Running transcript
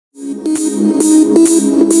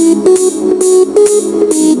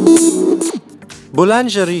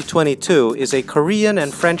Boulangerie 22 is a Korean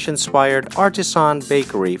and French-inspired artisan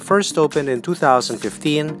bakery first opened in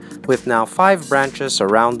 2015 with now 5 branches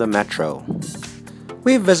around the metro.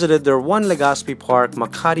 We visited their One Legazpi Park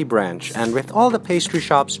Makati branch, and with all the pastry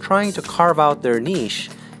shops trying to carve out their niche,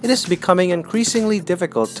 it is becoming increasingly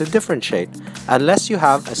difficult to differentiate unless you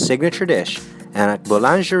have a signature dish, and at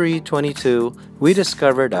Boulangerie 22, we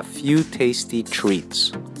discovered a few tasty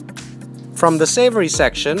treats. From the savory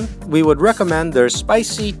section, we would recommend their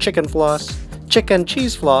Spicy Chicken Floss, Chicken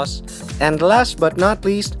Cheese Floss, and last but not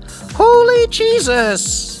least, Holy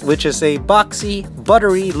Cheesus, which is a boxy,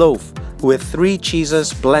 buttery loaf with 3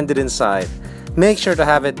 cheeses blended inside. Make sure to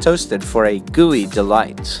have it toasted for a gooey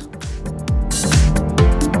delight.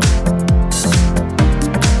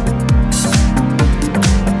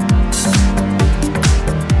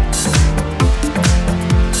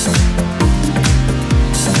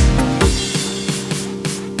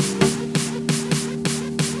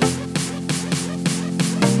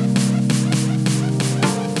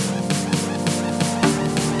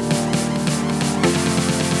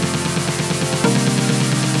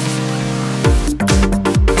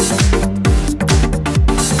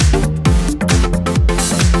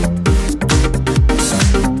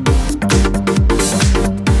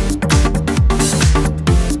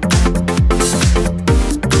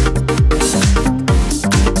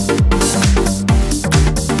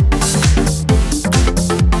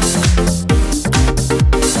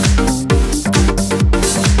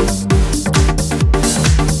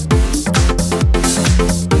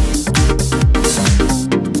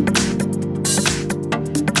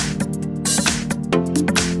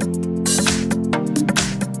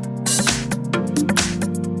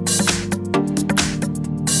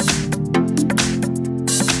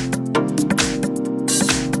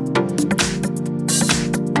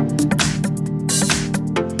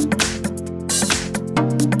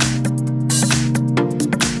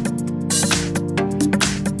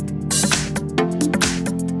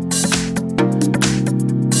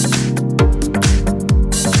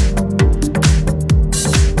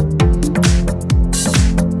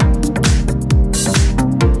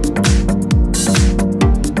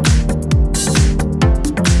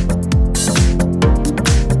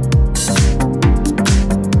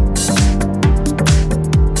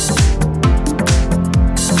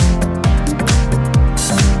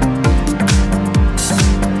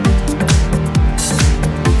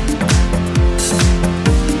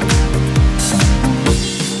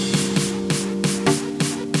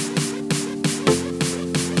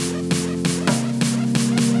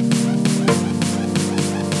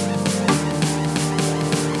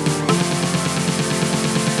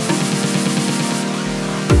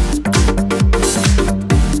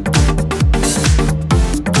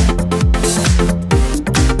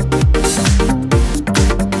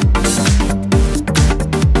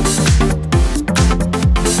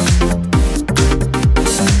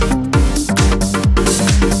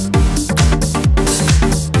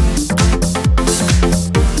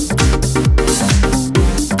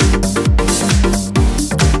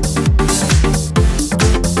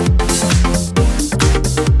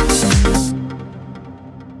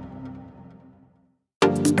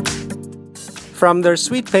 From their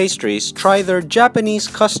sweet pastries, try their Japanese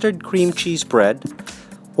custard cream cheese bread,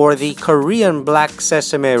 or the Korean black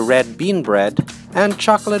sesame red bean bread, and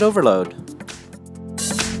chocolate overload.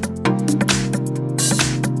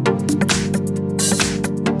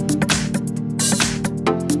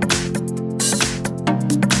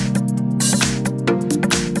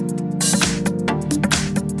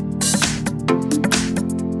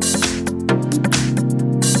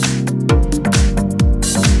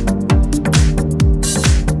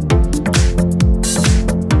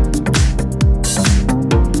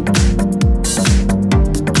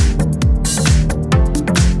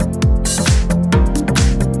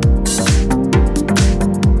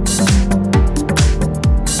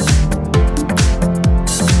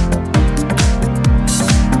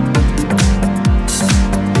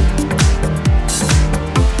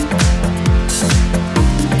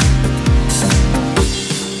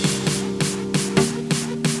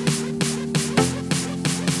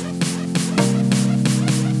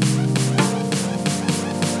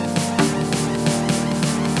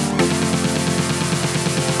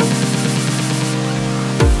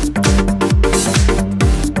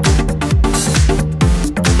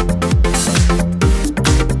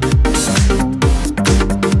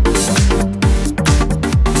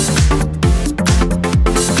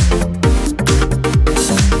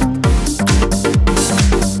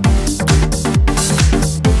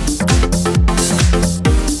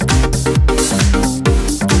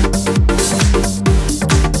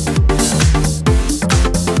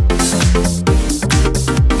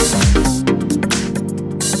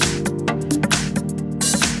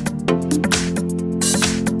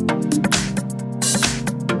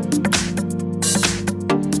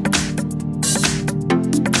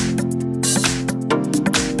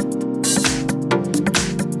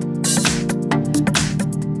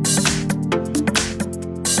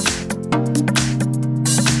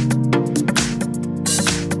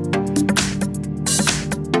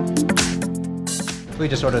 We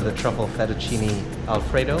just ordered the truffle fettuccine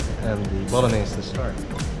Alfredo and the bolognese to start.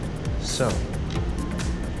 So,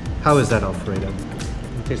 how is that Alfredo?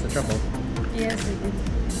 You taste the truffle? Yes, it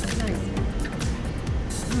is.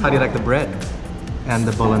 Nice. How do you like the bread and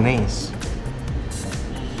the bolognese?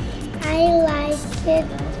 I like it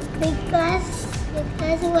because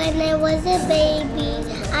when I was a baby,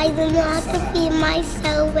 I don't know how to feed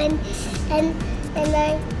myself and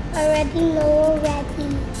I already know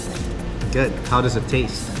already. Good. How does it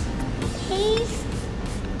taste? Taste,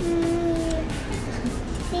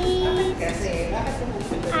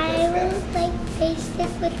 I will like taste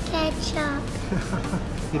it with ketchup.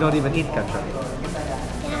 You don't even eat ketchup.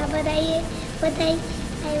 Yeah, but I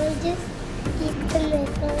will just eat the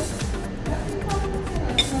little.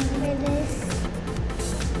 With this.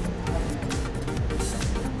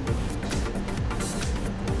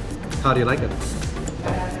 How do you like it?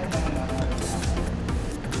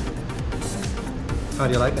 How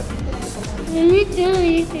do you like it? Me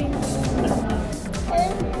too.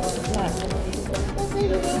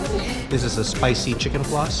 This is a spicy chicken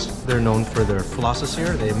floss. They're known for their flosses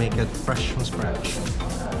here. They make it fresh from scratch.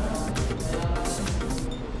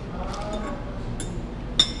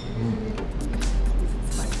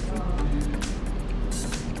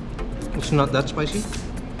 It's not that spicy.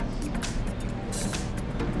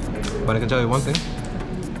 But I can tell you one thing.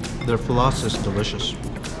 Their floss is delicious.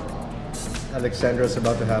 Alexandra's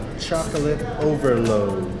about to have chocolate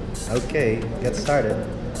overload. Okay, get started.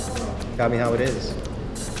 Got me how it is.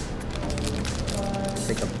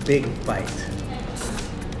 Take a big bite.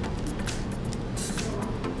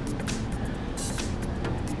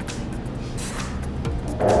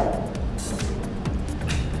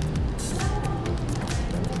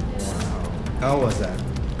 How was that?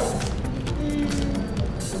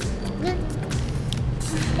 Good.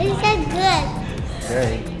 It said good.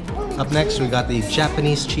 Okay. Up next, we got the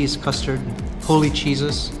Japanese cheese custard, Holy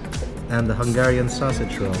Cheesus, and the Hungarian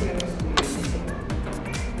sausage roll.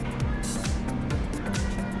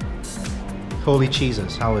 Holy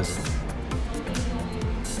Cheesus, how is it?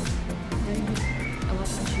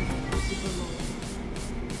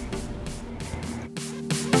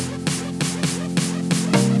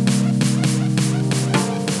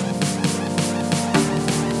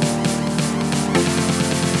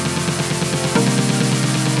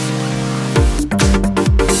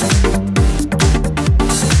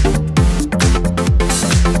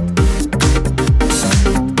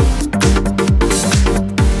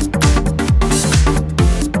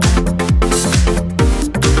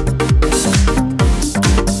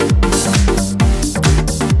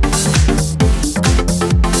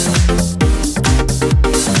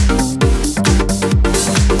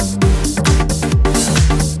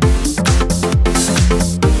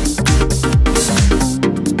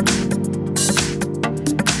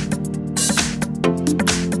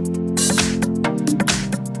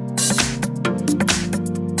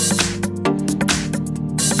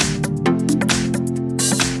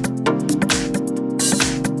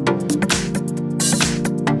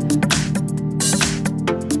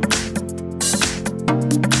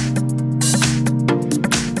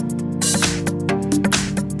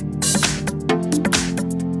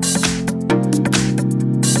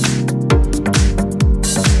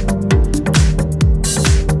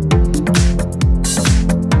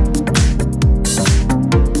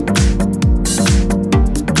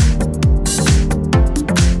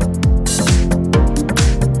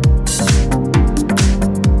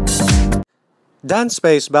 Dance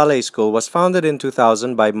Space Ballet School was founded in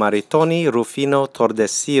 2000 by Maritoni Rufino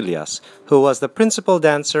Tordesillas, who was the principal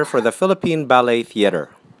dancer for the Philippine Ballet Theater.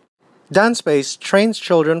 Dance Space trains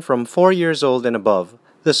children from 4 years old and above.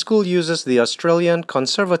 The school uses the Australian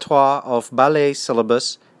Conservatoire of Ballet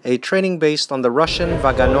syllabus, a training based on the Russian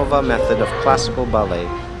Vaganova method of classical ballet,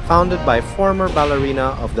 founded by former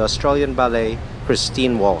ballerina of the Australian Ballet,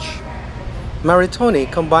 Christine Walsh.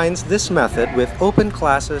 Maritoni combines this method with open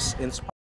classes inspired